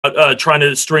Trying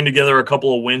to string together a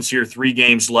couple of wins here, 3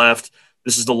 games left.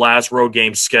 This is the last road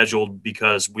game scheduled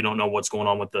because we don't know what's going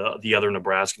on with the other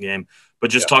Nebraska game.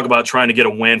 But just talk about trying to get a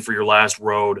win for your last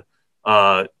road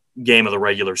game of the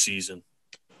regular season.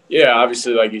 Yeah,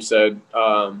 obviously, like you said,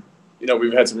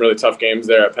 we've had some really tough games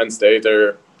there at Penn State.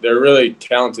 They're a really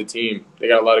talented team. They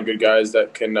got a lot of good guys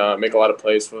that can make a lot of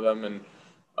plays for them, and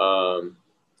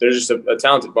they're just a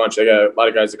talented bunch. They got a lot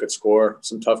of guys that could score,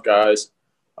 some tough guys,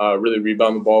 really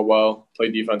rebound the ball well,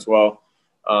 play defense well.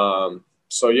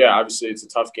 So, yeah, obviously it's a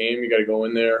tough game. You got to go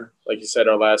in there. Like you said,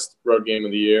 our last road game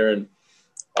of the year, and,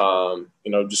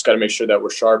 just got to make sure that we're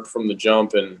sharp from the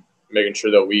jump and making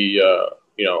sure that we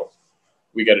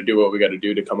got to do what we got to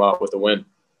do to come out with a win.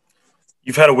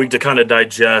 You've had a week to kind of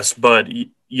digest, but,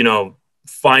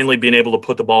 finally being able to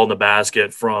put the ball in the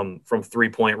basket from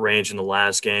 3-point range in the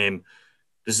last game,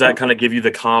 does that kind of give you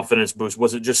the confidence boost?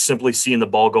 Was it just simply seeing the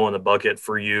ball go in the bucket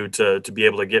for you to be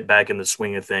able to get back in the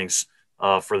swing of things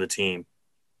for the team?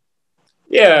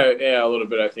 Yeah, a little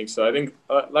bit. I think so. I think,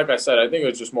 like I said, I think it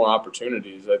was just more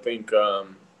opportunities. I think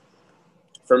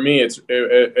for me, it's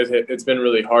been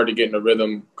really hard to get in a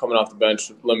rhythm coming off the bench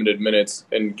with limited minutes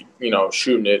and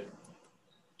shooting it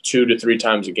 2 to 3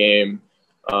 times a game.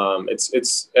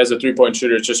 It's as a 3-point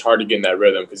shooter, it's just hard to get in that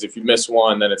rhythm because if you miss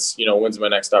one, then it's when's my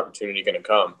next opportunity going to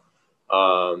come?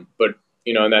 But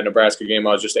in that Nebraska game,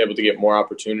 I was just able to get more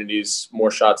opportunities,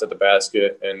 more shots at the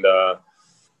basket, and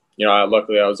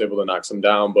luckily I was able to knock some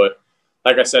down. But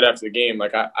like I said after the game,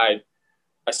 like I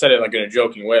said it like in a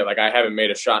joking way, like I haven't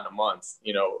made a shot in a month,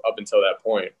 up until that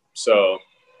point. So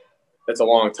that's a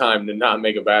long time to not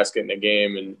make a basket in a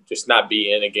game and just not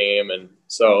be in a game. And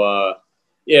so,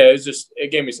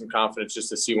 it gave me some confidence just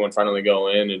to see one finally go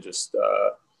in and just,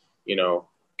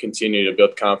 continue to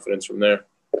build confidence from there.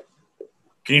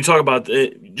 Can you talk about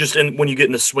when you get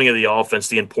in the swing of the offense,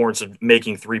 the importance of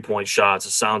making 3-point shots?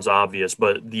 It sounds obvious,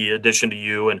 but the addition to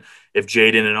you and if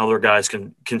Jaden and other guys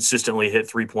can consistently hit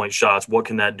 3-point shots, what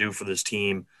can that do for this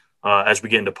team as we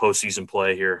get into postseason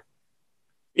play here?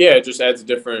 Yeah, it just adds a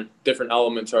different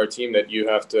element to our team that you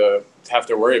have to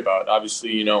worry about.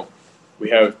 Obviously, we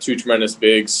have 2 tremendous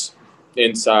bigs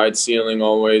inside, ceiling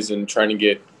always, and trying to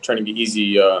get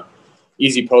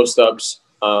easy post ups.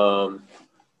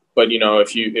 But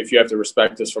if you have to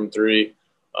respect us from 3,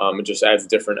 it just adds a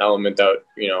different element that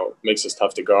makes us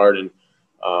tough to guard. And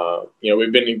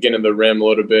we've been getting to the rim a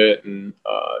little bit and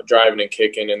driving and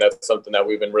kicking, and that's something that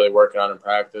we've been really working on in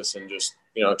practice, and just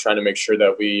trying to make sure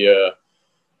that we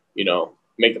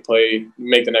make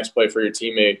the next play for your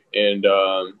teammate, and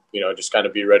just kind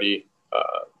of be ready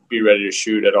to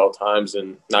shoot at all times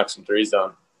and knock some threes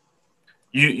down.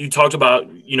 You talked about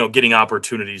getting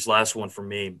opportunities. Last one for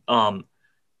me.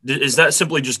 Is that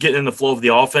simply just getting in the flow of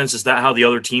the offense? Is that how the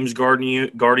other team's guarding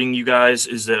you guys?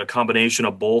 Is it a combination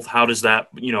of both? How does that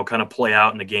kind of play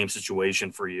out in the game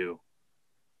situation for you?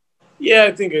 Yeah,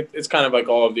 I think it's kind of like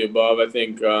all of the above. I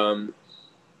think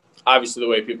obviously the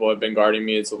way people have been guarding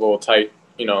me, it's a little tight,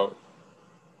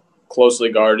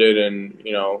 closely guarded and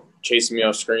chasing me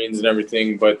off screens and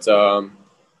everything. But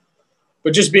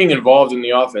just being involved in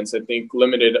the offense, I think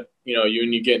limited,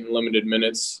 when you get in limited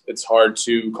minutes, it's hard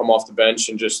to come off the bench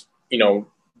and just,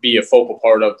 be a focal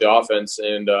part of the offense.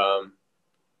 And,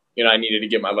 I needed to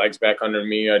get my legs back under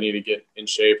me. I need to get in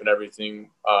shape and everything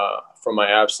from my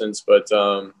absence. But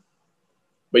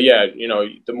yeah,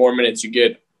 the more minutes you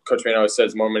get, Coach Payne always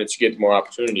says, the more minutes you get, the more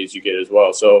opportunities you get as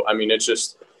well. So, I mean,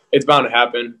 it's bound to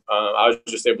happen. I was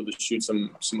just able to shoot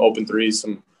some open threes,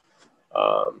 some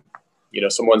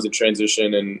ones in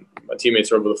transition, and my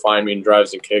teammates were able to find me in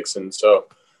drives and kicks. And so,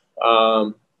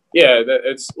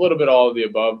 it's a little bit all of the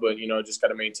above, but, just got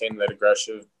to maintain that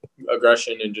aggression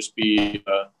and just be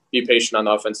patient on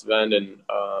the offensive end and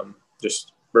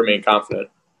just remain confident.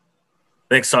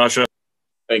 Thanks, Sasha.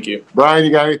 Thank you. Brian,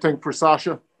 you got anything for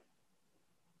Sasha?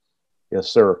 Yes,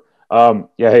 sir.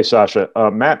 Hey, Sasha.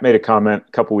 Matt made a comment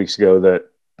a couple weeks ago that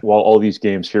while all these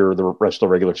games here, the rest of the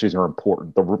regular season are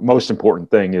important, the most important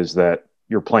thing is that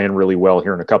you're playing really well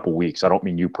here in a couple weeks. I don't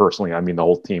mean you personally. I mean the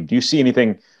whole team. Do you see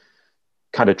anything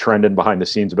kind of trending behind the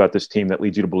scenes about this team that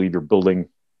leads you to believe you're building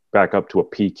back up to a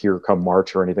peak here come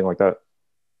March or anything like that?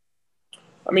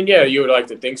 I mean, yeah, you would like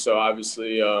to think so.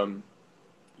 Obviously,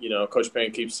 Coach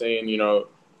Payne keeps saying, the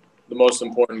most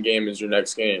important game is your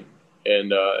next game.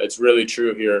 And it's really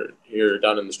true here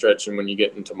down in the stretch and when you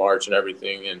get into March and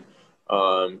everything. And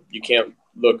you can't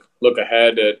look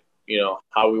ahead at,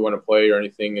 how we want to play or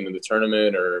anything in the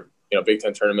tournament or, Big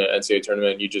Ten tournament, NCAA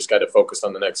tournament. You just got to focus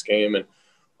on the next game and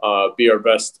be our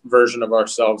best version of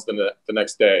ourselves the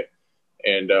next day.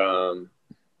 And,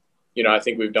 I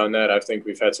think we've done that. I think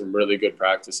we've had some really good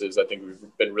practices. I think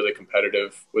we've been really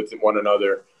competitive with one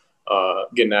another,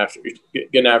 getting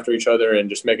after each other, and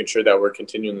just making sure that we're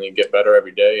continually get better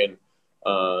every day. And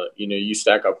you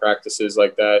stack up practices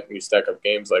like that, and you stack up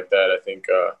games like that. I think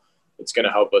it's going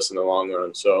to help us in the long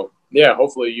run. So yeah,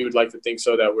 hopefully you would like to think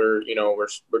so, that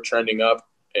we're trending up,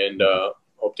 and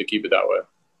hope to keep it that way.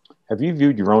 Have you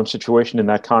viewed your own situation in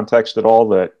that context at all?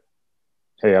 That,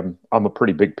 hey, I'm a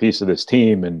pretty big piece of this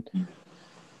team, and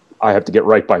I have to get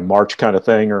right by March, kind of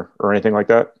thing, or anything like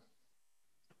that?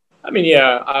 I mean,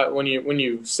 yeah. When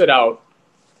you sit out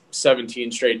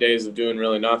 17 straight days of doing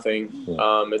really nothing,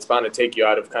 it's bound to take you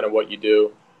out of kind of what you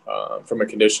do, from a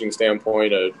conditioning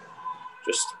standpoint, a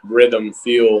just rhythm,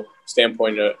 feel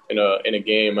standpoint in a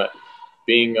game.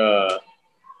 Being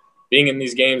in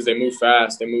these games, they move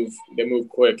fast, they move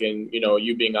quick, and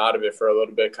you being out of it for a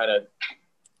little bit kind of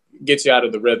gets you out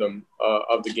of the rhythm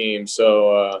of the game.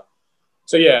 So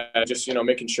yeah, just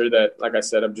making sure that, like I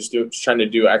said, I'm just trying to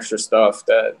do extra stuff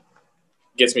that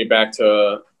gets me back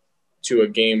to a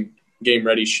game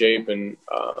ready shape, and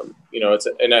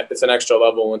it's an extra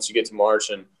level once you get to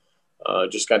March, and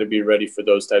just got to be ready for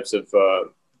those types of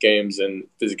games and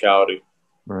physicality.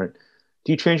 Right.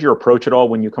 Do you change your approach at all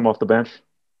when you come off the bench?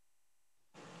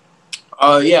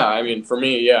 Yeah. I mean, for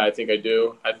me, yeah, I think I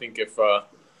do. I think if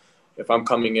I'm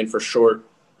coming in for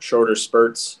shorter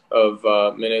spurts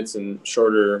of minutes and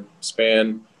shorter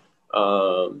span,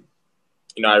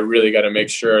 I really got to make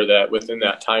sure that within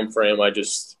that time frame, I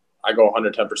go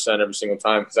 110% every single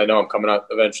time, because I know I'm coming out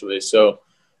eventually. So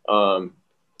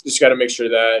just got to make sure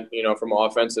that, from an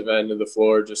offensive end of the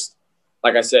floor, just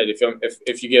like I said,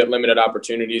 if you get limited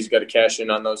opportunities, you got to cash in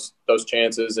on those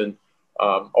chances, and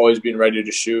always being ready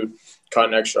to shoot,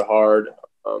 cutting extra hard,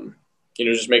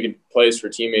 just making plays for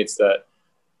teammates that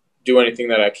do anything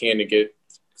that I can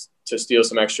to steal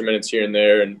some extra minutes here and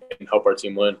there, and help our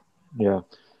team win. Yeah.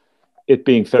 It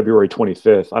being February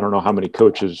 25th, I don't know how many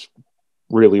coaches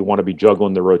really want to be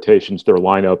juggling their rotations, their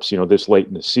lineups, this late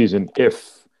in the season.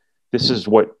 If this is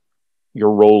what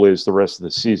your role is the rest of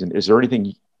the season, is there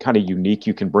anything kind of unique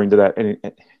you can bring to that?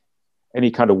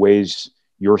 Any kind of ways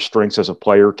your strengths as a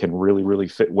player can really, really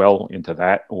fit well into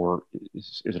that, or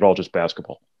is it all just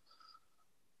basketball?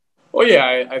 Well,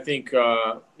 yeah, I think,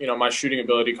 my shooting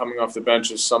ability coming off the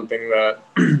bench is something that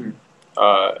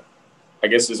I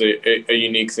guess is a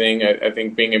unique thing. I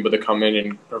think being able to come in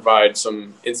and provide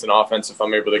some instant offense if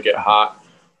I'm able to get hot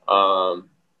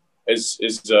is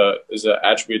an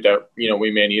attribute that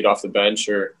we may need off the bench,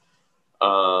 or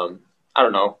I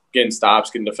don't know, getting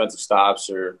defensive stops,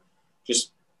 or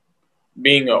just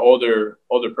being an older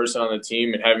person on the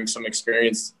team and having some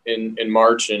experience in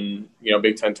March and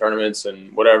Big Ten tournaments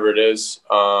and whatever it is.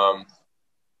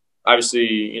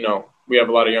 Obviously, we have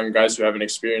a lot of young guys who haven't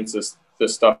experienced this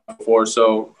stuff before.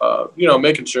 So,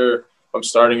 making sure if I'm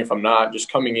starting, if I'm not, just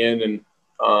coming in and,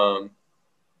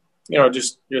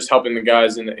 just helping the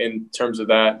guys in terms of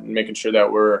that, and making sure that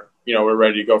we're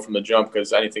ready to go from the jump,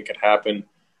 because anything could happen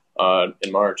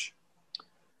in March.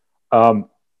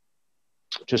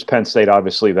 Just Penn State,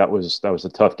 obviously, that was a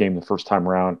tough game the first time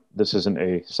around. This isn't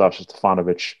a Sasha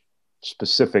Stefanovic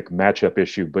specific matchup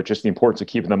issue, but just the importance of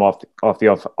keeping them off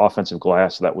the offensive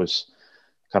glass. That was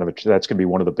that's going to be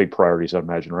one of the big priorities, I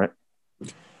imagine, right?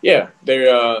 Yeah,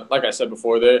 they're like I said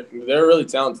before, they're a really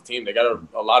talented team. They got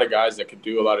a lot of guys that could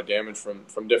do a lot of damage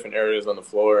from different areas on the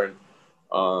floor,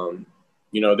 and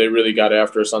they really got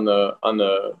after us on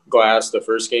the glass the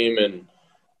first game, and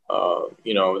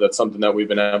that's something that we've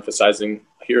been emphasizing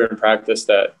here in practice,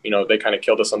 that they kind of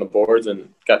killed us on the boards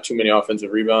and got too many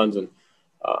offensive rebounds, and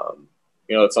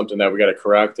it's something that we got to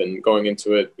correct. And going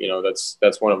into it,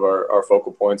 that's one of our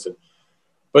focal points.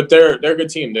 But they're a good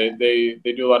team. They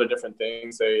do a lot of different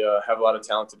things. They have a lot of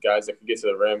talented guys that can get to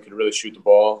the rim, can really shoot the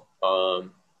ball.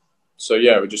 So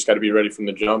yeah, we just got to be ready from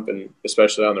the jump, and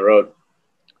especially on the road.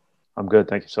 I'm good.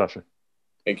 Thank you, Sasha.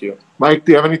 Thank you. Mike,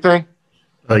 do you have anything?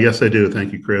 Yes, I do.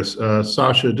 Thank you, Chris.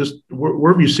 Sasha, just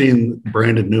where have you seen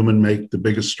Brandon Newman make the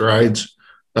biggest strides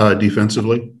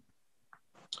defensively?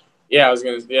 Yeah,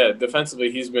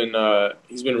 defensively, he's been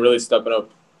really stepping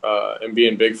up and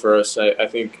being big for us. I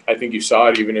think you saw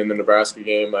it even in the Nebraska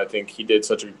game. I think he did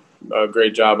such a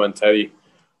great job on Teddy.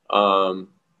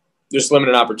 Just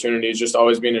limited opportunities, just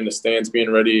always being in the stance,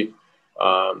 being ready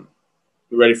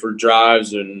for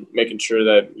drives, and making sure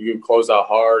that you can close out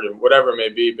hard and whatever it may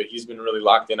be. But he's been really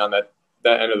locked in on that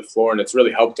end of the floor, and it's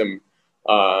really helped him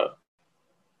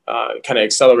kind of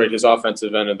accelerate his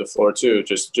offensive end of the floor too.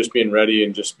 Just being ready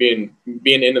and just being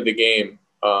into the game.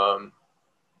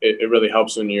 It really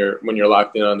helps when you're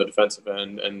locked in on the defensive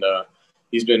end, and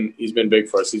he's been big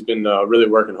for us. He's been really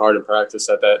working hard in practice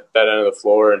at that end of the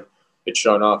floor, and it's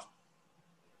shown off.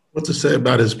 What's to say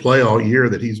about his play all year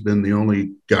that he's been the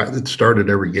only guy that started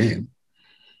every game?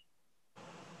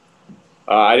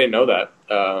 I didn't know that.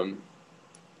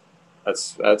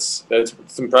 That's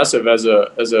impressive as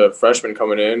a freshman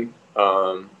coming in.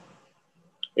 Like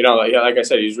I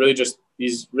said, he's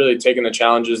really taken the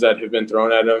challenges that have been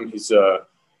thrown at him. He's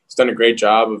done a great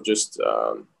job of just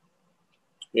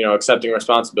accepting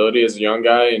responsibility as a young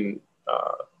guy and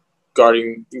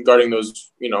guarding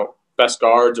those best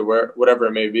guards or whatever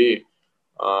it may be.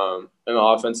 In the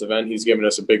offensive end, he's given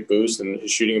us a big boost in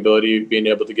his shooting ability, being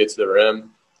able to get to the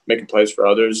rim, making plays for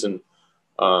others, and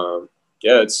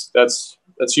that's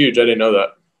huge. I didn't know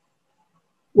that.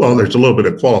 Well, there's a little bit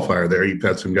of qualifier there. You've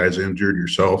had some guys injured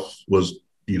yourself.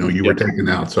 You were taken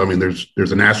out, so I mean,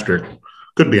 there's an asterisk.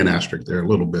 Could be an asterisk there a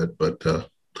little bit, but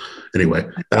anyway,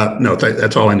 no,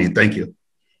 that's all I need. Thank you.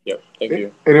 Yep, thank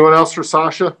you. Anyone else for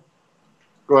Sasha?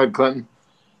 Go ahead, Clinton.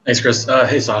 Thanks, Chris.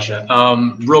 Hey, Sasha.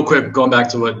 Real quick, going back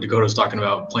to what Dakota was talking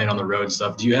about, playing on the road and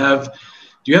stuff. Do you have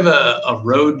a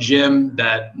road gym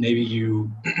that maybe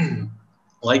you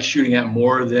like shooting at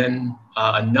more than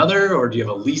another, or do you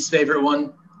have a least favorite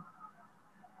one?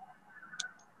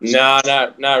 No,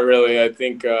 not really. I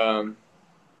think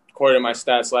according to my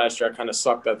stats last year, I kind of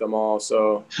sucked at them all.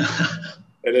 So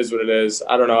it is what it is.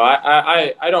 I don't know.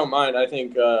 I don't mind. I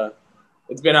think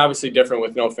it's been obviously different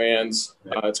with no fans.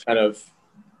 It's kind of,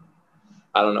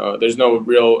 I don't know. There's no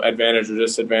real advantage or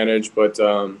disadvantage, but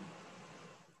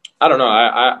I don't know.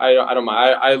 I don't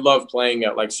mind. I love playing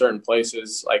at like certain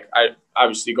places. Like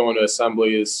obviously going to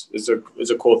Assembly is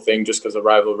a cool thing just because of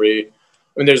rivalry.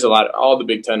 I mean, there's all the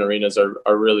Big Ten arenas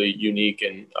are really unique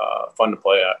and fun to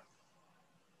play at.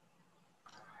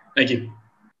 Thank you.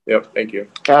 Yep, thank you.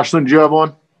 Ashlyn, do you have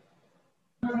one?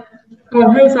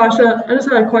 Hey, Sasha. I just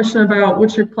had a question about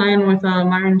what you're playing with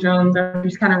Myron Jones.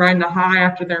 He's kind of riding a high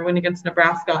after their win against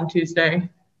Nebraska on Tuesday.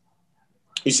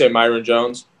 You say Myron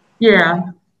Jones?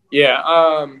 Yeah.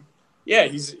 Yeah.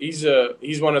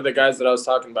 He's one of the guys that I was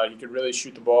talking about. He could really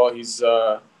shoot the ball. He's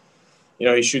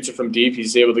he shoots it from deep.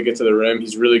 He's able to get to the rim.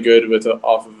 He's really good with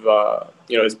off of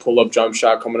his pull-up jump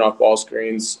shot coming off ball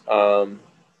screens.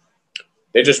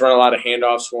 They just run a lot of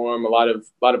handoffs for him, a lot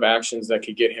of actions that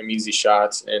could get him easy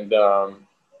shots. And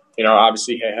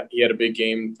obviously he had a big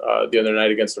game the other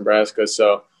night against Nebraska.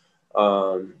 So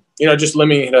just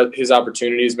limiting his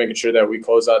opportunities, making sure that we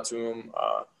close out to him,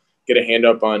 get a hand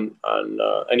up on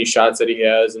any shots that he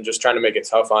has, and just trying to make it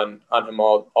tough on him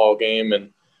all game.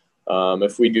 And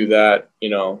if we do that,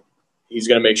 he's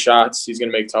going to make shots. He's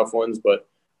going to make tough ones, but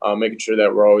making sure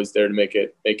that we're always there to make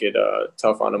it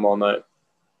tough on him all night.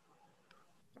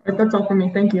 That's all for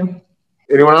me. Thank you.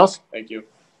 Anyone else? Thank you.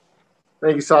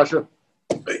 Thank you, Sasha.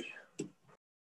 Hey.